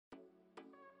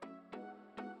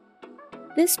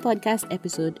This podcast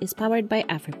episode is powered by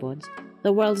AfriPods,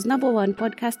 the world's #1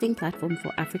 podcasting platform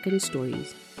for African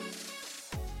stories.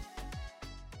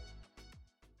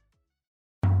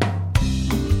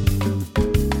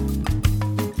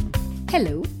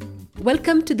 Hello,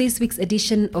 welcome to this week's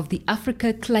edition of the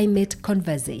Africa Climate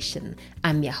Conversation.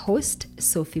 I'm your host,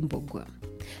 Sophie Mbogwa.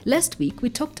 Last week, we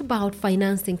talked about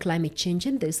financing climate change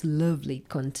in this lovely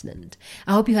continent.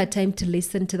 I hope you had time to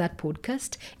listen to that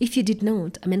podcast. If you did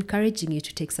not, I'm encouraging you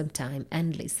to take some time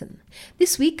and listen.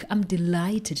 This week, I'm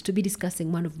delighted to be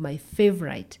discussing one of my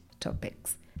favorite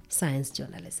topics, science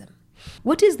journalism.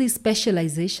 What is this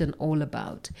specialization all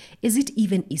about? Is it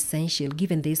even essential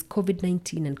given these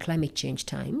COVID-19 and climate change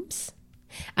times?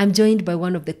 I'm joined by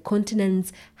one of the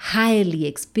continent's highly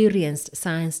experienced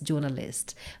science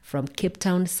journalists from Cape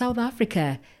Town, South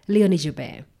Africa, Leonie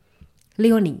Joubert.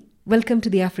 Leonie, welcome to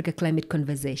the Africa Climate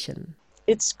Conversation.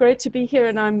 It's great to be here,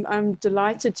 and I'm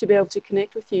delighted to be able to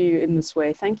connect with you in this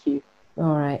way. Thank you.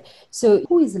 All right. So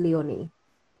who is Leonie?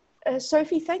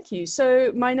 Sophie, thank you.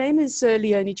 So my name is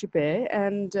Leonie Joubert,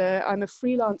 and I'm a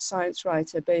freelance science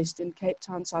writer based in Cape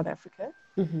Town, South Africa.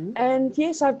 Mm-hmm. And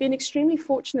yes, I've been extremely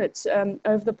fortunate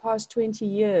over the past 20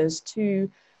 years to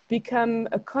become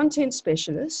a content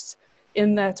specialist,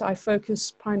 in that I focus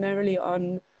primarily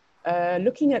on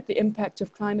looking at the impact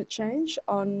of climate change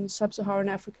on sub-Saharan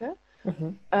Africa.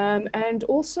 Mm-hmm. And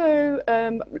also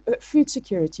food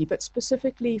security, but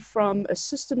specifically from a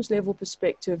systems level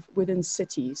perspective within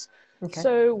cities. Okay.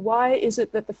 So why is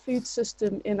it that the food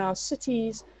system in our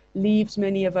cities leaves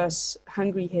many of us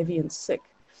hungry, heavy, and sick?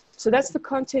 So that's the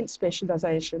content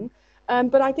specialization.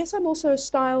 But I guess I'm also a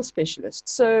style specialist.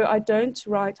 So I don't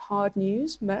write hard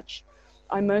news much.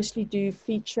 I mostly do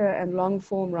feature and long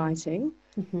form writing.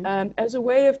 Mm-hmm. As a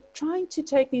way of trying to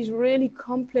take these really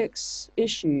complex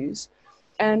issues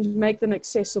and make them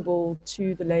accessible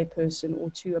to the layperson or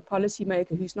to a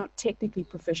policymaker who's not technically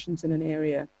proficient in an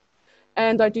area.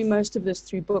 And I do most of this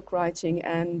through book writing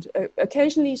and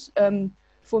occasionally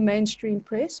for mainstream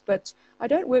press, but I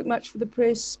don't work much for the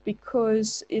press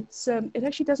because it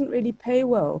actually doesn't really pay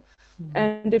well. Mm-hmm.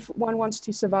 And if one wants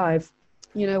to survive,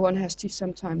 one has to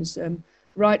sometimes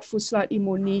write for slightly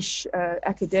more niche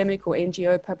academic or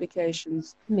NGO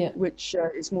publications, which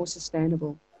is more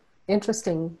sustainable.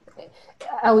 Interesting.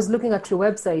 I was looking at your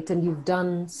website, and you've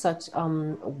done such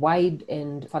wide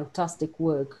and fantastic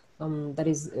work that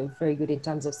is very good in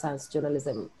terms of science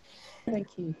journalism.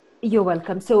 Thank you. You're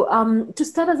welcome. So to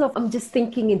start us off, I'm just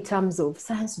thinking in terms of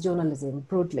science journalism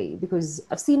broadly, because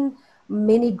I've seen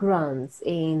many grants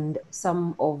and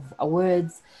some of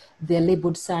awards, they're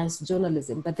labeled science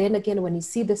journalism. But then again, when you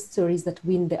see the stories that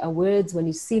win the awards, when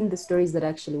you've seen the stories that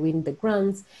actually win the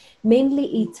grants,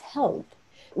 mainly it's health.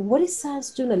 What is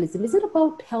science journalism? Is it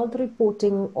about health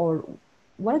reporting, or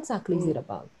what exactly is it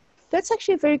about? That's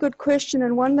actually a very good question,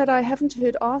 and one that I haven't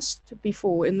heard asked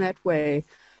before in that way.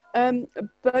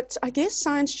 But I guess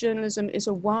science journalism is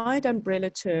a wide umbrella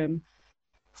term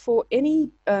for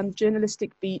any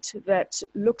journalistic beat that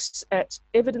looks at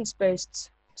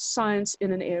evidence-based science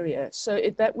in an area. So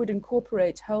that would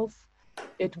incorporate health,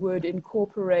 it would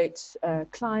incorporate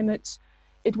climate,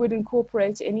 it would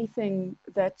incorporate anything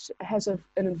that has an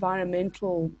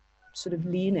environmental sort of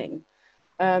leaning.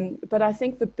 But I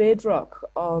think the bedrock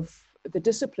of the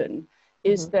discipline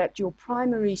is that your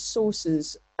primary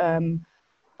sources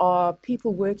are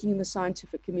people working in the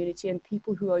scientific community and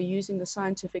people who are using the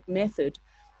scientific method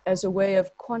as a way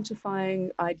of quantifying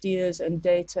ideas and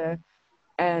data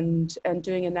and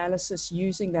doing analysis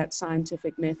using that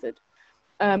scientific method.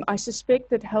 I suspect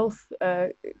that health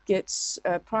gets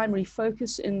primary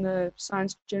focus in the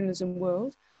science journalism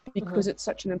world because it's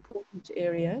such an important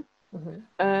area.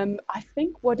 I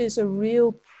think what is a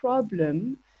real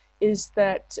problem is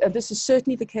that this is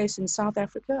certainly the case in South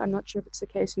Africa. I'm not sure if it's the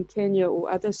case in Kenya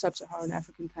or other sub-Saharan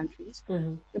African countries,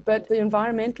 but the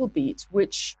environmental beat,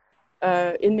 which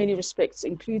in many respects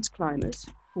includes climate,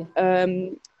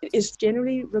 is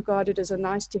generally regarded as a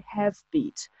nice to have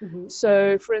beat.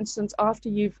 So for instance, after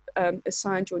you've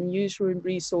assigned your newsroom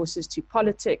resources to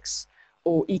politics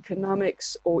or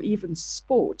economics or even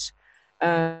sport,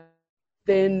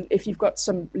 then if you've got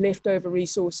some leftover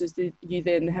resources, you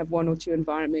then have one or two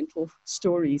environmental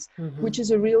stories, which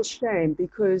is a real shame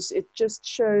because it just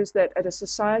shows that at a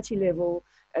society level,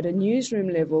 at a newsroom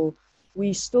level,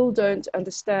 we still don't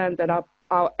understand that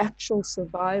our actual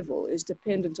survival is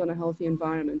dependent on a healthy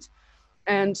environment.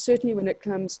 And certainly when it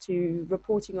comes to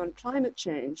reporting on climate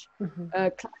change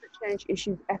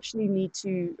issues actually need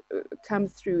to come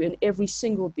through in every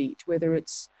single beat, whether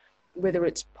it's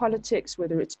politics,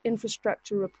 whether it's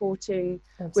infrastructure reporting,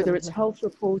 whether it's health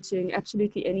reporting,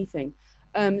 absolutely anything.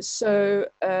 So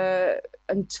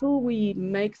until we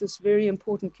make this very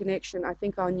important connection, I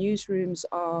think our newsrooms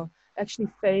are actually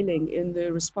failing in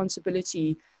the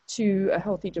responsibility to a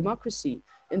healthy democracy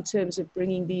in terms of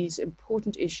bringing these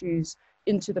important issues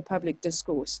into the public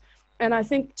discourse. And I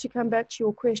think to come back to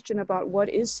your question about what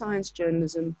is science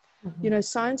journalism, you know,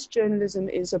 science journalism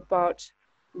is about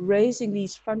raising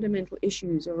these fundamental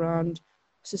issues around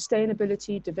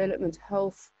sustainability, development,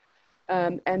 health,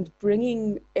 and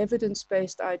bringing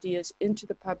evidence-based ideas into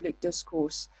the public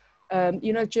discourse.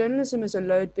 You know, journalism is a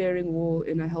load-bearing wall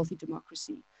in a healthy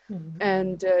democracy.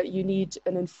 And you need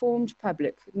an informed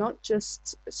public, not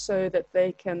just so that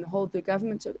they can hold the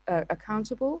government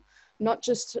accountable, not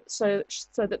just so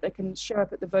that they can show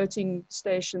up at the voting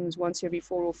stations once every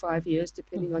 4 or 5 years,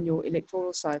 depending on your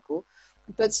electoral cycle,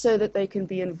 but so that they can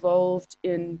be involved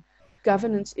in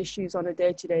governance issues on a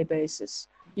day-to-day basis.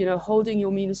 You know, holding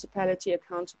your municipality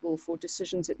accountable for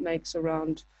decisions it makes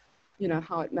around, you know,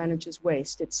 how it manages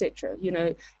waste, etc. You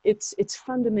know, it's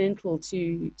fundamental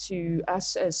to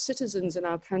us as citizens in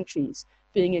our countries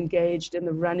being engaged in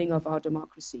the running of our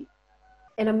democracy.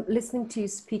 And I'm listening to you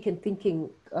speak and thinking,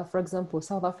 for example,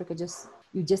 South Africa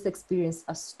you just experienced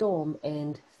a storm,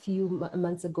 and few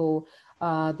months ago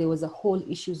there was a whole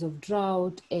issues of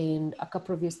drought, and a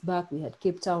couple of years back we had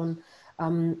Cape Town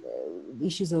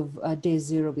issues of day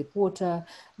zero with water.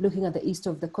 Looking at the east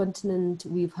of the continent,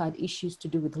 we've had issues to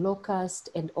do with locust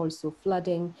and also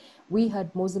flooding. We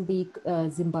had Mozambique,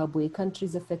 Zimbabwe,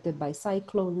 countries affected by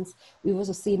cyclones. We've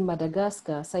also seen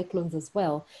Madagascar cyclones as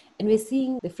well. And we're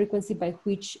seeing the frequency by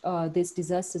which these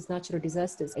disasters, natural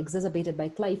disasters, exacerbated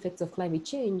by effects of climate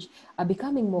change, are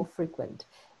becoming more frequent.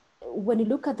 When you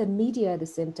look at the media at the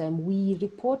same time, we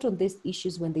report on these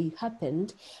issues when they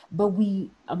happened, but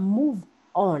we move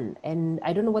on. And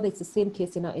I don't know whether it's the same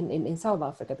case in South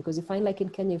Africa, because you find, like in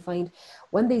Kenya, you find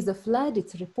when there's a flood,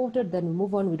 it's reported, then we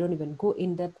move on, we don't even go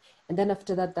in depth. And then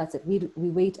after that, that's it. We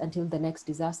wait until the next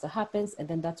disaster happens, and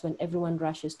then that's when everyone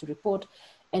rushes to report.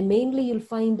 And mainly you'll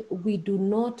find we do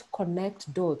not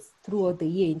connect dots throughout the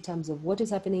year in terms of what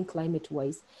is happening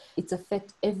climate-wise. It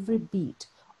affects every beat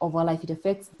of our life. It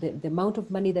affects the amount of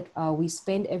money that we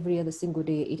spend every other single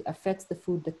day. It affects the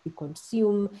food that we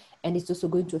consume, and it's also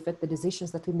going to affect the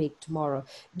decisions that we make tomorrow.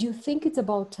 Do you think it's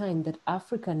about time that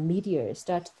African media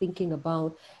start thinking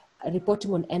about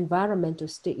reporting on environmental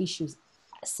issues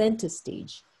center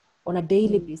stage on a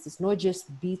daily basis, not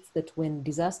just beats that when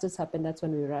disasters happen, that's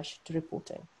when we rush to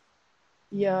reporting?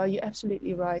 Yeah, you're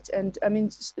absolutely right. And I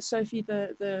mean, Sophie,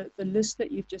 the list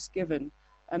that you've just given,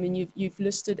 I mean, you've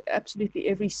listed absolutely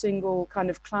every single kind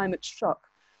of climate shock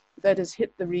that has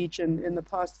hit the region in the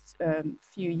past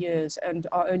few years and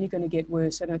are only going to get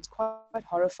worse. And it's quite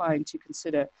horrifying to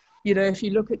consider. You know, if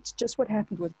you look at just what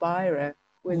happened with Beira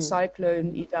when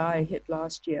Cyclone Idai hit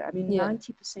last year, I mean,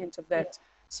 90% of that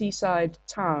seaside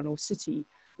town or city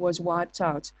was wiped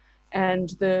out.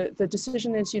 And the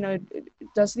decision is, you know,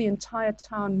 does the entire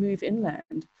town move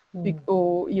inland?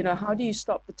 Or, you know, how do you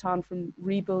stop the town from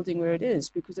rebuilding where it is?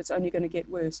 Because it's only going to get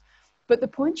worse. But the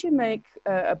point you make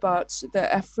about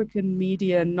the African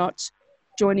media not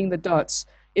joining the dots,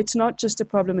 it's not just a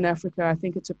problem in Africa. I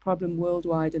think it's a problem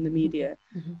worldwide in the media.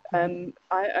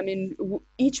 I mean,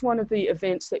 each one of the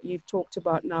events that you've talked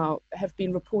about now have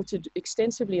been reported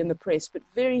extensively in the press, but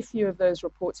very few of those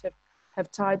reports have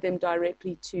tied them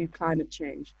directly to climate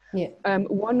change.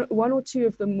 One or two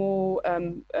of the more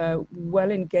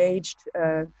well-engaged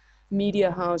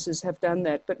media houses have done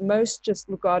that, but most just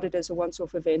regard it as a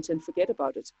once-off event and forget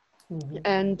about it.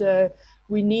 And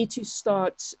we need to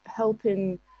start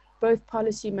helping both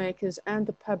policymakers and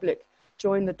the public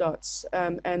join the dots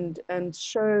and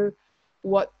show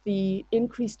what the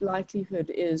increased likelihood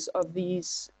is of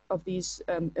these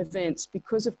events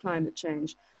because of climate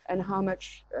change, and how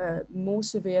much more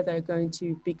severe they're going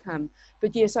to become.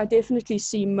 But yes, I definitely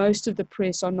see most of the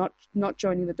press are not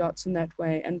joining the dots in that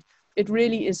way. And it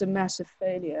really is a massive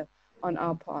failure on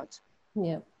our part.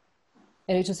 Yeah.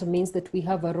 And it also means that we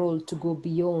have a role to go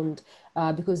beyond,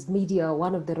 because media,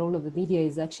 one of the role of the media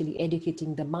is actually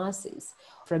educating the masses.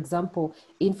 For example,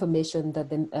 information that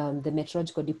the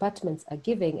meteorological departments are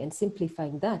giving and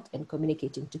simplifying that and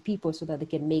communicating to people so that they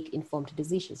can make informed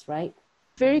decisions, right?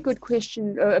 Very good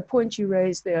question, a point you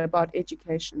raised there about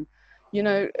education. You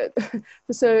know,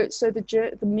 so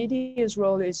the media's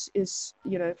role is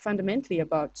you know, fundamentally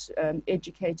about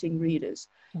educating readers.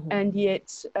 And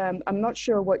yet, I'm not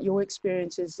sure what your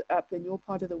experience is up in your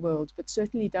part of the world, but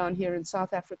certainly down here in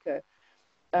South Africa,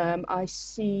 I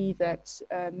see that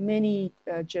many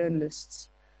journalists,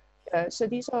 so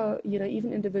these are, you know,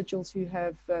 even individuals who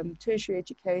have tertiary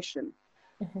education,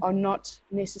 are not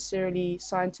necessarily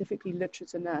scientifically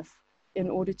literate enough in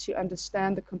order to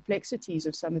understand the complexities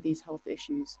of some of these health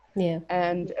issues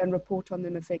and report on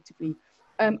them effectively.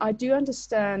 I do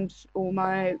understand, or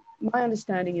my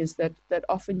understanding is that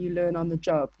often you learn on the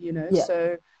job, you know.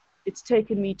 So it's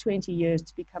taken me 20 years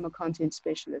to become a content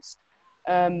specialist.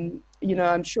 You know,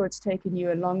 I'm sure it's taken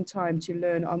you a long time to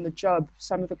learn on the job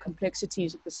some of the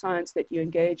complexities of the science that you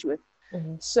engage with.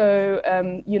 So,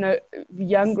 you know,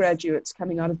 young graduates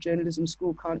coming out of journalism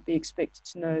school can't be expected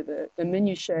to know the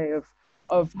minutiae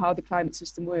of how the climate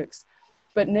system works.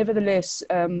 But nevertheless,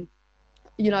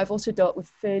 you know, I've also dealt with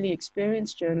fairly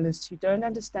experienced journalists who don't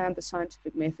understand the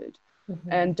scientific method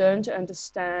and don't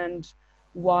understand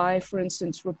why, for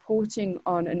instance, reporting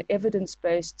on an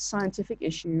evidence-based scientific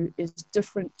issue is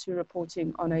different to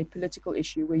reporting on a political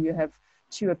issue where you have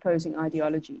two opposing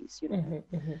ideologies, you know.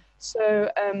 So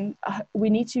we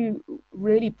need to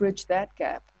really bridge that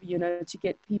gap, you know, to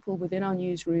get people within our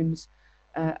newsrooms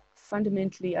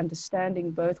fundamentally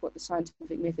understanding both what the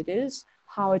scientific method is,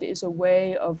 how it is a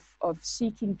way of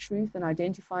seeking truth and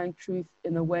identifying truth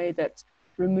in a way that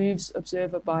removes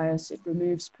observer bias, it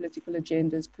removes political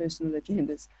agendas, personal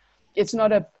agendas. It's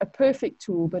not a perfect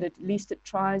tool, but at least it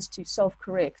tries to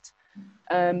self-correct.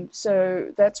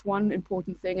 So that's one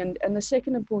important thing. And the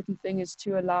second important thing is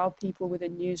to allow people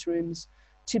within newsrooms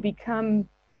to become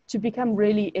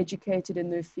really educated in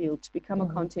their field, to become a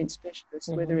content specialist,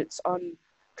 whether it's on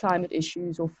climate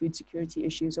issues or food security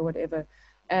issues or whatever.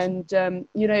 And,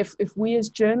 you know, if we as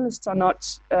journalists are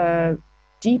not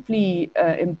deeply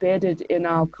embedded in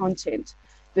our content,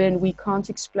 then we can't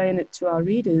explain it to our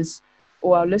readers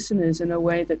or our listeners in a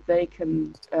way that they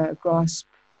can grasp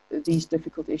these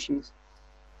difficult issues.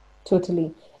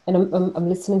 Totally. And I'm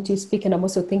listening to you speak, and I'm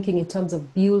also thinking in terms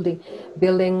of building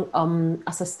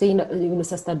a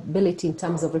sustainability in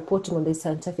terms of reporting on these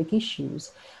scientific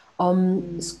issues.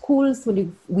 Schools,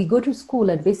 when we go to school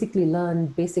and basically learn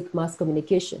basic mass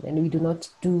communication, and we do not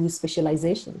do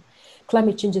specialization.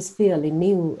 Climate change is fairly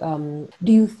new.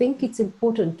 Do you think it's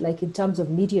important, like in terms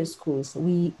of media schools,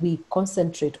 we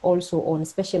concentrate also on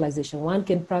specialization? One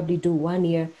can probably do 1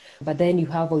 year, but then you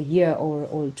have a year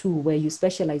or two where you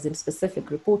specialize in specific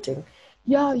reporting.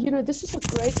 Yeah, you know, this is a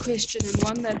great question, and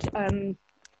one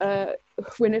that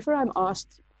whenever I'm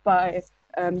asked by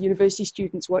university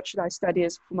students, what should I study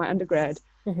as for my undergrad?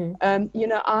 You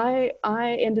know,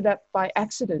 I ended up by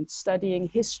accident studying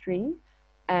history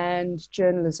and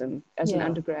journalism as an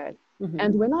undergrad.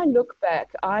 And when I look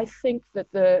back, I think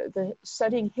that the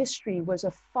studying history was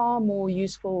a far more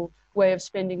useful way of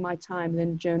spending my time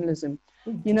than journalism.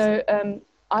 You know,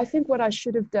 I think what I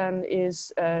should have done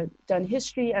is done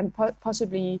history and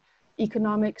possibly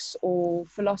economics or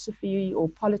philosophy or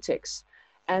politics,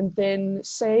 and then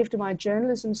saved my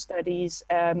journalism studies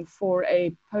for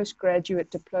a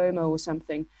postgraduate diploma or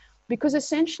something. Because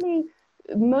essentially,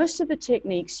 most of the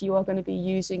techniques you are going to be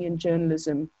using in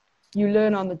journalism, you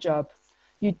learn on the job.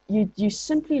 You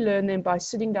simply learn them by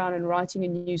sitting down and writing a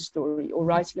news story or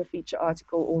writing a feature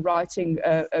article or writing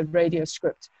a radio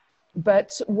script.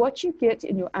 But what you get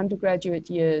in your undergraduate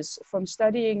years from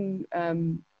studying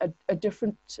a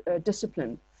different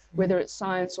discipline, whether it's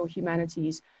science or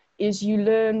humanities, is you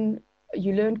learn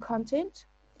content,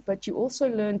 but you also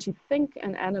learn to think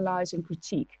and analyze and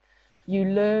critique. You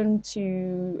learn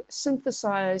to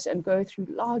synthesize and go through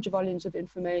large volumes of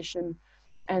information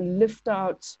and lift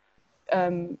out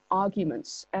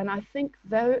arguments. And I think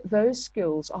those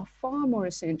skills are far more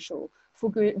essential for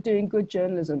doing good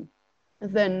journalism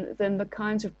than the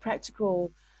kinds of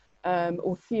practical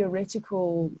or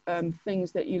theoretical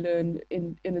things that you learn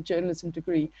in a journalism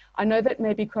degree. I know that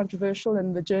may be controversial,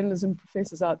 and the journalism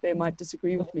professors out there might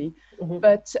disagree with me,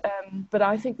 but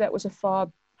I think that was a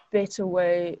far better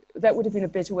way. That would have been a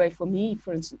better way for me,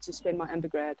 for instance, to spend my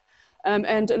undergrad.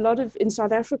 And in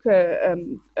South Africa,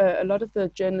 a lot of the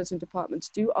journalism departments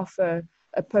do offer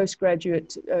a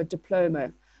postgraduate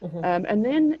diploma. And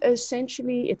then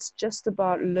essentially it's just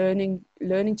about learning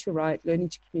to write, learning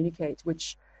to communicate,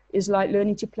 which is like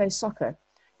learning to play soccer.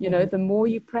 You know, the more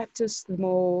you practice, the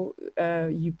more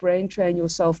you brain train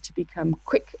yourself to become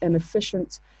quick and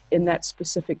efficient in that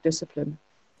specific discipline.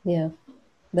 Yeah.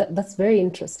 That's very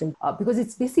interesting because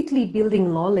it's basically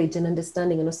building knowledge and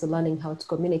understanding, and also learning how to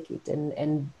communicate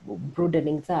and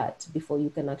broadening that before you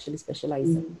can actually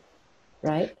specialize,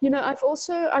 right? You know,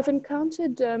 I've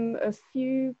encountered a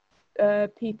few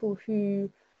people who,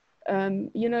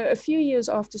 you know, a few years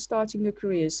after starting their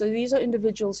careers. So these are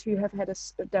individuals who have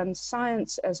done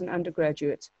science as an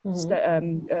undergraduate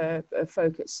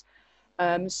focus.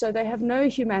 So they have no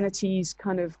humanities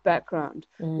kind of background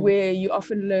where you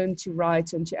often learn to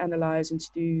write and to analyze and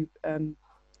to do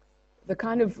the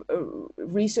kind of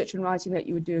research and writing that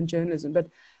you would do in journalism. But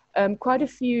quite a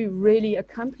few really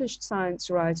accomplished science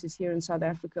writers here in South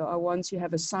Africa are ones who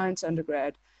have a science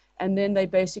undergrad, and then they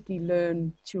basically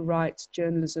learn to write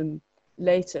journalism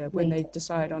later when they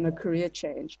decide on a career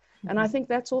change. And I think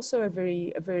that's also a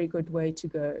very good way to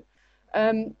go.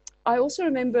 I also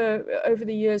remember over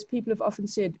the years, people have often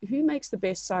said, who makes the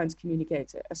best science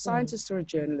communicator, a scientist or a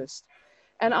journalist?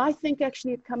 And I think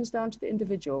actually it comes down to the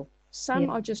individual.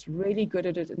 Some are just really good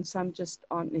at it and some just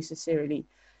aren't necessarily.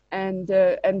 And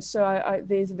so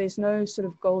there's no sort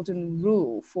of golden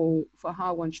rule for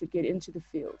how one should get into the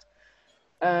field.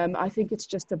 I think it's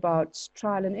just about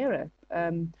trial and error.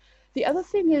 The other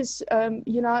thing is,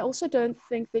 I also don't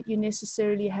think that you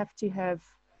necessarily have to have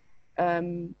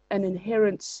an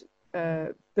inherent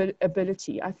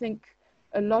ability. I think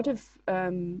a lot of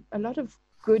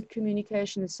good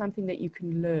communication is something that you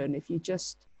can learn if you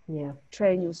just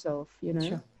train yourself.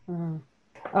 Sure.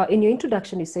 In your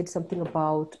introduction, you said something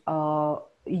about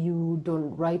you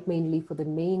don't write mainly for the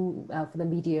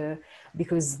media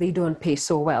because they don't pay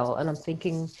so well, and I'm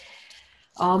thinking,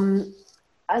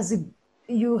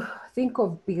 you think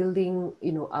of building,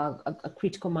 a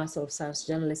critical mass of science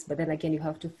journalists, but then again, you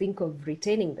have to think of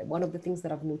retaining them. One of the things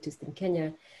that I've noticed in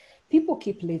Kenya, people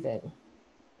keep leaving.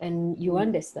 And you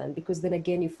understand, because then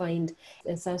again, you find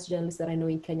science journalists that I know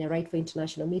in Kenya write for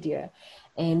international media.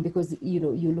 And because,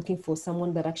 you're looking for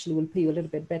someone that actually will pay you a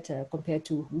little bit better compared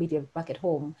to media back at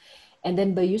home. And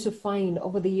then they used to find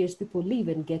over the years, people leave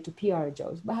and get to PR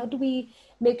jobs. But how do we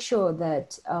make sure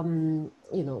that,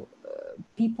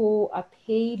 people are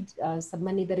paid some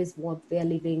money that is worth their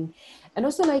living? And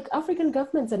also, like, African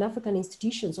governments and African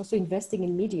institutions also investing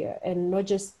in media, and not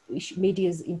just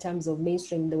medias in terms of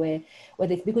mainstream,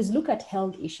 because look at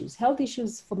health issues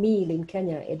for me in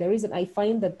Kenya. I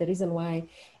find that the reason why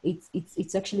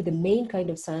it's actually the main kind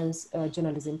of science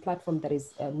journalism platform that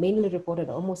is mainly reported,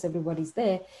 almost everybody's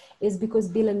there, is because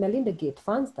Bill and Melinda Gates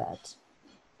funds that.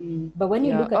 But when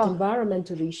you look at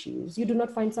environmental issues, you do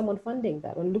not find someone funding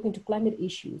that. When you look into climate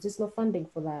issues, there's no funding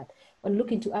for that. When you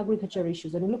look into agriculture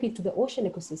issues, when you look into the ocean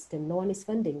ecosystem, no one is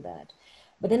funding that.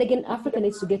 But then again, Africa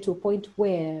needs to get to a point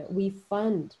where we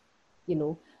fund,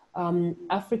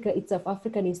 Africa itself,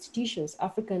 African institutions,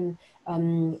 African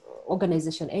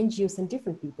organizations, NGOs, and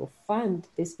different people fund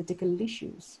these particular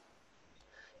issues.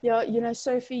 Yeah,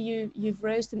 Sophie, you've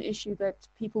raised an issue that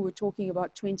people were talking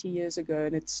about 20 years ago,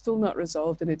 and it's still not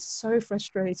resolved, and it's so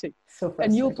frustrating.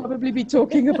 And you'll probably be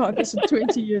talking about this in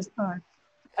 20 years' time.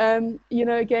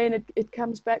 Again, it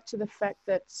comes back to the fact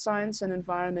that science and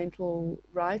environmental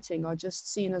writing are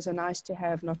just seen as a nice to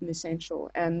have, not an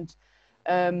essential. And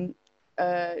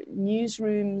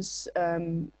newsrooms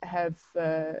have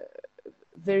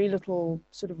very little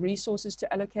sort of resources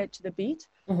to allocate to the beat,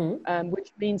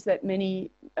 which means that many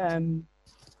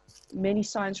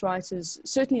science writers,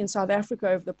 certainly in South Africa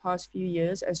over the past few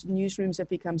years, as newsrooms have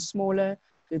become smaller,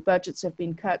 the budgets have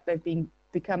been cut,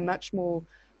 become much more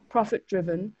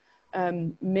profit-driven.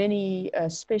 Many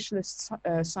specialist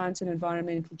science and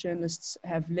environmental journalists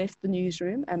have left the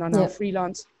newsroom and are now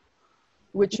freelance,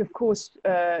 which of course,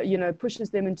 pushes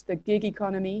them into the gig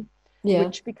economy,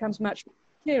 which becomes much more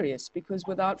precarious, because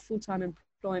without full-time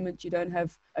employment, you don't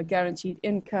have a guaranteed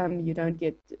income, you don't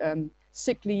get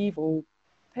sick leave or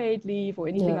paid leave or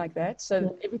anything like that.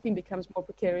 So everything becomes more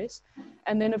precarious.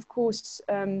 And then, of course,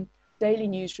 daily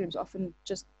newsrooms often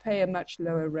just pay a much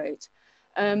lower rate.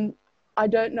 I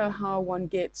don't know how one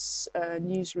gets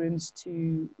newsrooms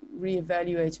to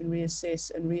reevaluate and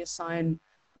reassess and reassign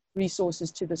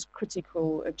resources to this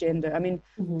critical agenda. I mean,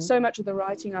 so much of the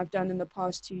writing I've done in the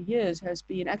past 2 years has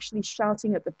been actually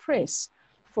shouting at the press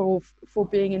for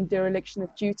being in dereliction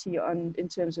of duty in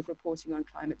terms of reporting on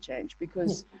climate change,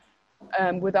 because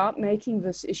without making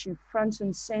this issue front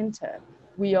and center,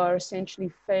 we are essentially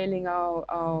failing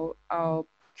our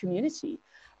community.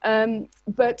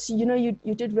 But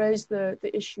you did raise the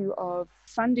issue of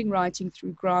funding writing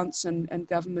through grants and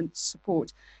government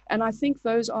support, and I think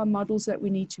those are models that we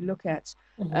need to look at.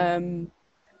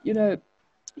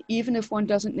 Even if one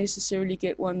doesn't necessarily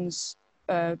get one's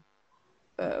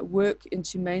work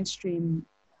into mainstream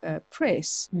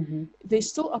press, there's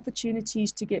still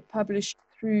opportunities to get published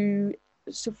through,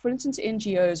 so for instance,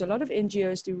 NGOs. A lot of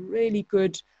NGOs do really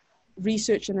good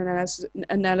research and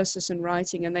analysis and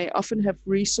writing, and they often have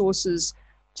resources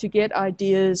to get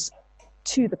ideas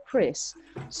to the press.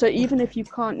 So even if you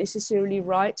can't necessarily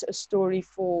write a story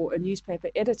for a newspaper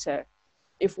editor,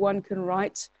 if one can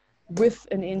write with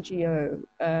an NGO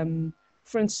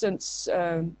for instance,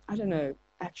 I don't know,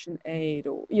 Action Aid,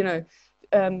 or, you know,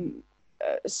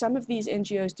 some of these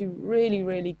NGOs do really,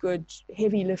 really good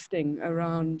heavy lifting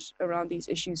around these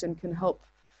issues and can help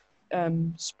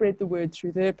spread the word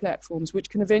through their platforms, which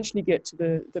can eventually get to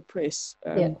the press.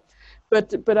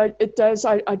 But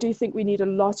I do think we need a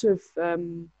lot of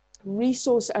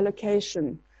resource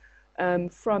allocation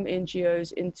from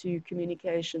NGOs into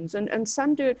communications, and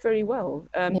some do it very well.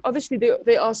 Obviously,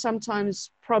 there are sometimes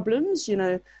problems. You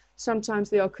know, sometimes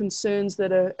there are concerns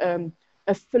that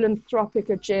a philanthropic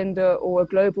agenda or a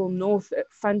global North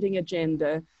funding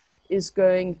agenda is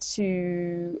going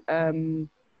to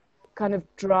kind of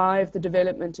drive the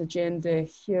development agenda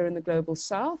here in the global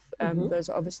South. Those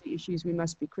are obviously issues we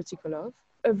must be critical of.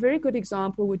 A very good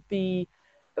example would be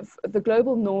the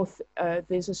global North.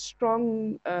 There's a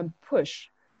strong push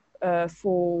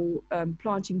for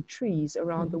planting trees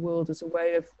around the world as a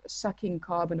way of sucking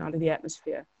carbon out of the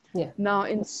atmosphere. Now,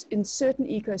 in certain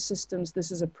ecosystems,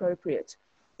 this is appropriate.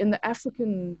 In the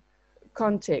African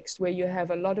context, where you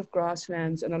have a lot of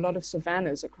grasslands and a lot of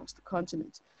savannas across the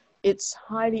continent, it's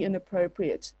highly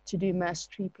inappropriate to do mass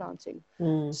tree planting.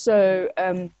 So,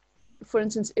 for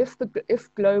instance,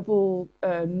 if global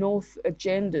North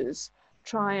agendas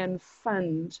try and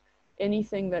fund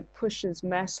anything that pushes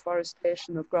mass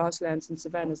forestation of grasslands and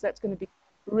savannas, that's going to be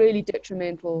really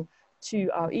detrimental to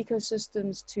our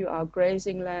ecosystems, to our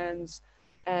grazing lands,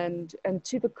 and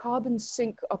to the carbon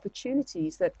sink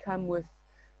opportunities that come with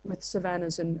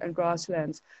savannas and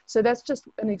grasslands. So that's just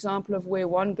an example of where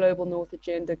one global North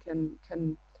agenda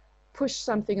can push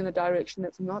something in a direction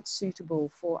that's not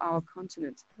suitable for our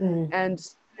continent. And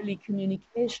really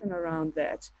communication around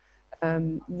that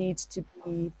needs to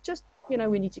be just, you know,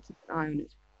 we need to keep an eye on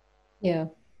it. Yeah.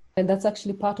 And that's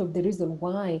actually part of the reason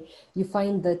why you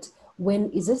find that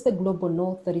when it's just the global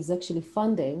North that is actually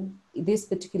funding these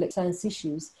particular science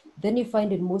issues, then you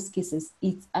find in most cases,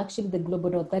 it's actually the global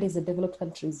North, that is the developed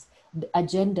countries'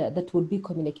 agenda that would be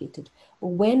communicated.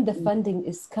 When the funding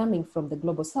is coming from the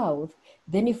global South,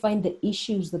 then you find the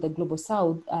issues that the global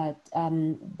South,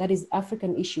 that is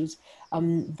African issues,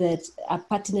 that are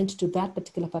pertinent to that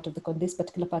particular part of this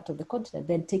particular part of the continent,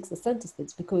 then takes the center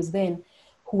stage, because then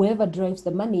whoever drives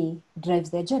the money drives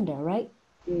the agenda, right?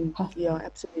 Yeah,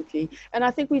 absolutely. And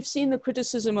I think we've seen the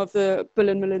criticism of the Bill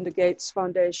and Melinda Gates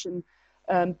Foundation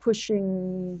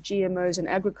pushing GMOs in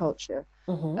agriculture.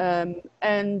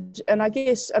 And I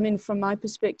guess, I mean, from my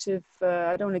perspective,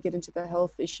 I don't want to get into the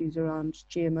health issues around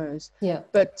GMOs,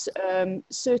 but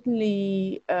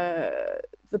certainly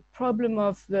the problem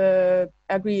of the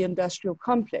agri-industrial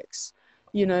complex,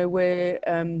 you know, where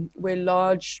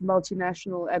large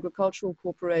multinational agricultural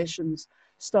corporations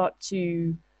start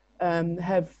to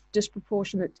have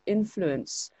disproportionate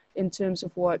influence in terms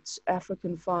of what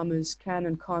African farmers can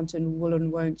and can't and will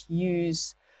and won't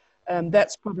use.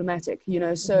 That's problematic, you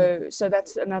know. So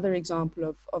that's another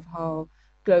example of how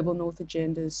global North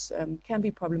agendas can be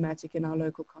problematic in our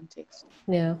local context.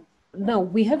 Yeah. Now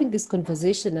we're having this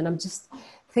conversation, and I'm just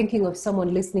thinking of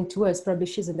someone listening to us. Probably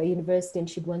she's in the university and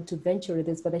she'd want to venture with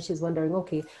this, but then she's wondering,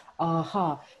 okay,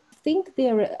 think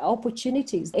there are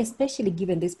opportunities, especially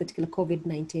given this particular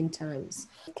COVID-19 times,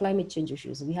 climate change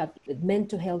issues. We have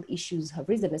mental health issues have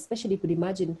risen, especially you could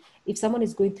imagine if someone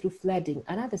is going through flooding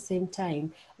and at the same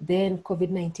time, then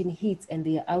COVID-19 hits and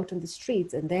they are out on the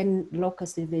streets, and then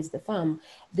locust invades the farm.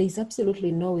 There's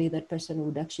absolutely no way that person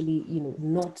would actually, you know,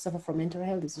 not suffer from mental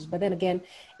health issues. But then again,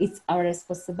 it's our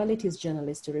responsibility as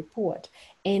journalists to report.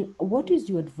 And what is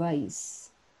your advice,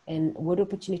 and what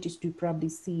opportunities do you probably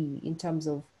see in terms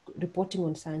of reporting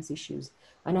on science issues?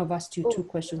 I know I've asked you two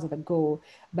questions at the go,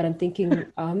 but I'm thinking,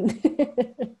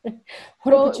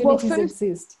 what opportunities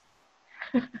exist?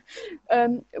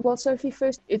 Well, Sophie,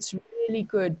 first, it's really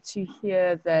good to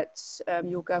hear that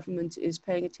your government is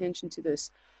paying attention to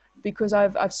this, because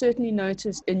I've certainly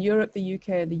noticed in Europe, the UK,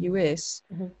 and the US,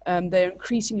 they're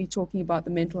increasingly talking about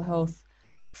the mental health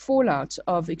fallout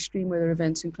of extreme weather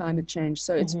events and climate change.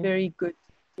 So it's very good to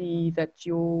see that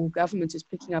your government is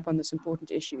picking up on this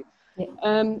important issue.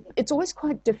 It's always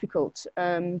quite difficult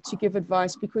to give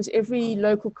advice, because every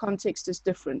local context is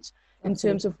different in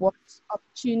terms of what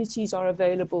opportunities are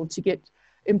available to get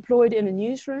employed in a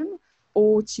newsroom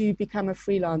or to become a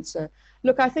freelancer.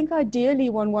 Look, I think ideally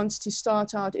one wants to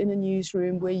start out in a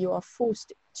newsroom where you are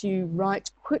forced to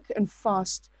write quick and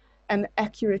fast and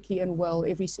accurately and well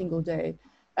every single day.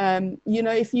 You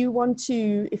know, if you want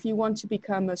to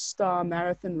become a star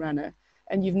marathon runner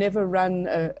and you've never run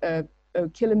a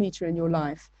kilometer in your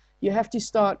life, you have to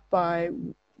start by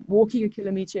walking a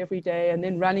kilometer every day, and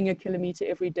then running a kilometer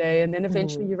every day, and then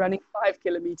eventually you're running 5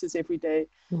 kilometers every day.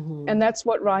 And that's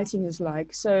what writing is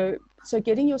like. So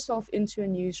getting yourself into a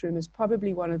newsroom is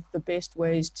probably one of the best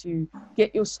ways to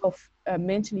get yourself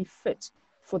mentally fit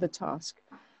for the task.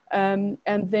 And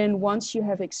then once you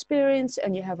have experience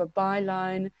and you have a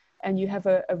byline and you have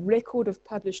a record of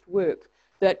published work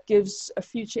that gives a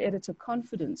future editor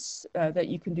confidence that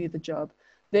you can do the job,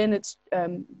 then it's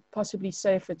possibly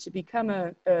safer to become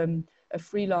a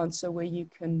freelancer where you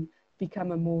can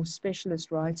become a more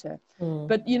specialist writer.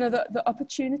 But, you know, the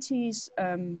opportunities,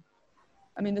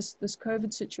 I mean, this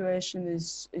COVID situation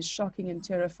is shocking and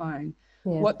terrifying.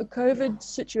 What the COVID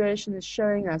situation is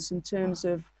showing us in terms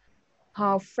of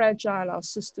how fragile our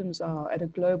systems are at a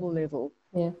global level.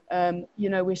 You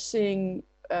know, we're seeing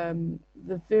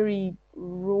the very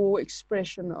raw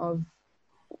expression of,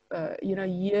 you know,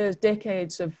 years,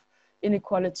 decades of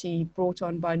inequality brought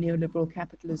on by neoliberal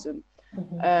capitalism,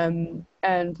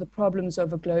 and the problems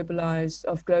of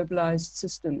globalized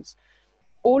systems.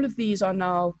 All of these are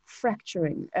now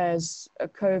fracturing as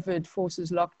COVID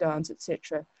forces lockdowns,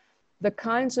 etc. The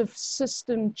kinds of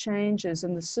system changes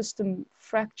and the system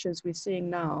fractures we're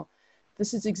seeing now,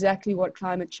 this is exactly what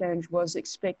climate change was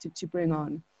expected to bring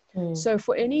on. So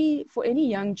for any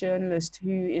young journalist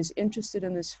who is interested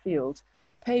in this field,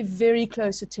 pay very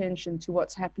close attention to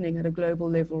what's happening at a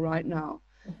global level right now,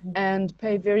 and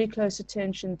pay very close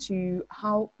attention to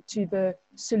the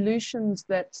solutions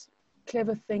that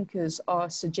clever thinkers are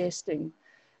suggesting.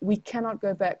 We cannot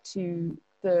go back to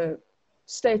the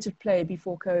state of play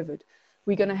before COVID.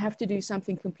 We're going to have to do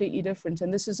something completely different.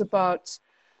 And this is about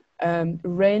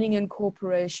reining in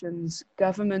corporations,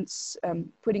 governments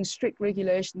putting strict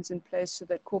regulations in place so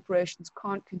that corporations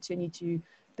can't continue to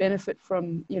benefit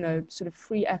from, you know, sort of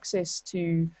free access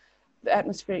to the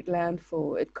atmospheric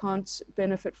landfill. It can't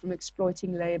benefit from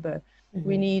exploiting labor.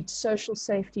 We need social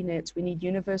safety nets. We need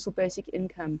universal basic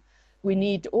income. We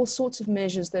need all sorts of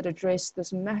measures that address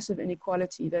this massive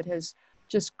inequality that has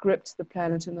just gripped the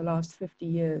planet in the last 50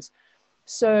 years.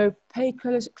 So pay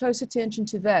close attention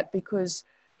to that, because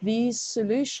these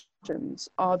solutions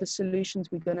are the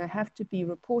solutions we're going to have to be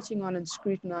reporting on and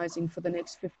scrutinizing for the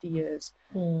next 50 years.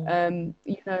 You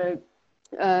know,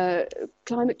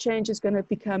 climate change is going to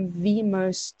become the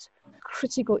most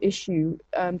critical issue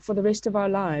for the rest of our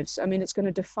lives. I mean, it's going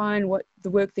to define what the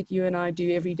work that you and I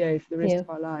do every day for the rest of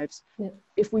our lives.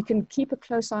 If we can keep a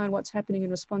close eye on what's happening in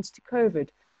response to COVID,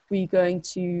 we're going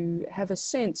to have a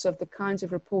sense of the kinds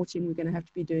of reporting we're going to have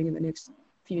to be doing in the next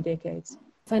few decades.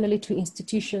 Finally, to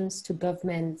institutions, to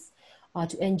governments,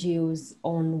 to NGOs,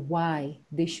 on why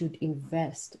they should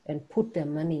invest and put their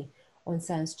money on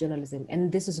science journalism.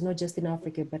 And this is not just in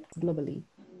Africa, but globally.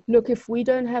 Look, if we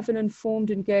don't have an informed,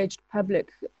 engaged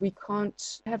public, we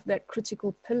can't have that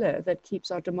critical pillar that keeps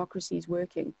our democracies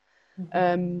working.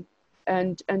 And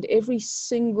every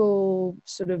single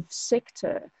sort of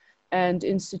sector and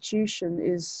institution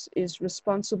is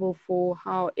responsible for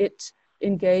how it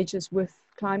engages with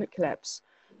climate collapse.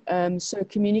 So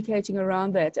communicating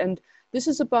around that. And this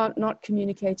is about not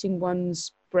communicating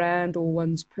one's brand or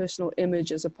one's personal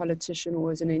image as a politician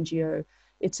or as an NGO.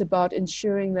 It's about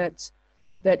ensuring that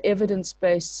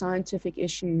evidence-based scientific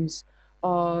issues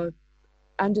are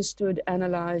understood,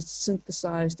 analyzed,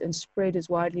 synthesized, and spread as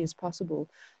widely as possible.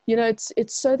 You know,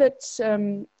 it's so that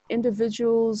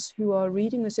individuals who are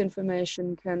reading this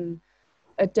information can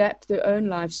adapt their own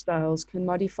lifestyles, can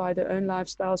modify their own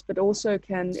lifestyles, but also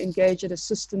can engage at a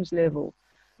systems level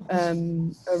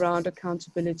around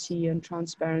accountability and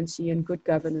transparency and good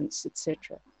governance,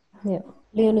 etc. Yeah.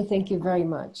 Leonie, thank you very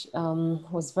much.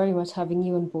 Was very much having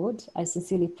you on board. I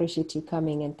sincerely appreciate you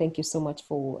coming, and thank you so much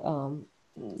for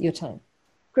your time.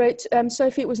 Great.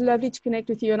 Sophie, it was lovely to connect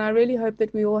with you, and I really hope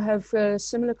that we all have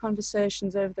similar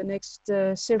conversations over the next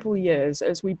several years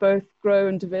as we both grow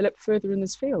and develop further in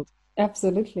this field.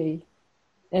 Absolutely.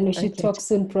 And we should talk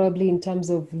soon, probably in terms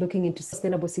of looking into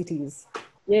sustainable cities.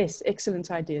 Yes, excellent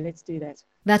idea. Let's do that.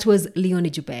 That was Leonie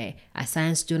Joubert, a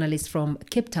science journalist from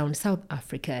Cape Town, South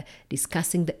Africa,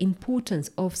 discussing the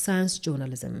importance of science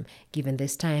journalism, given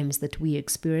these times that we are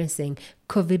experiencing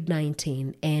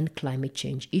COVID-19 and climate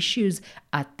change issues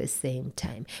at the same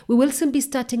time. We will soon be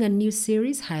starting a new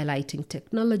series highlighting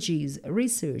technologies,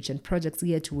 research, and projects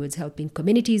geared towards helping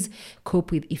communities cope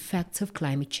with effects of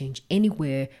climate change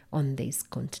anywhere on this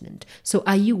continent. So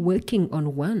are you working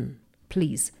on one?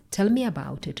 Please tell me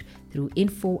about it through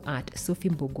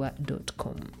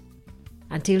info@sophimbogwa.com.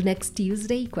 Until next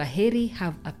Tuesday, kwaheri,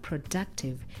 have a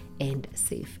productive and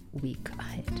safe week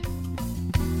ahead.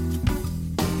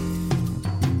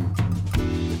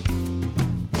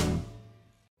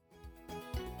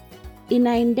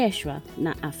 inaendeshwa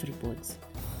na Afripods.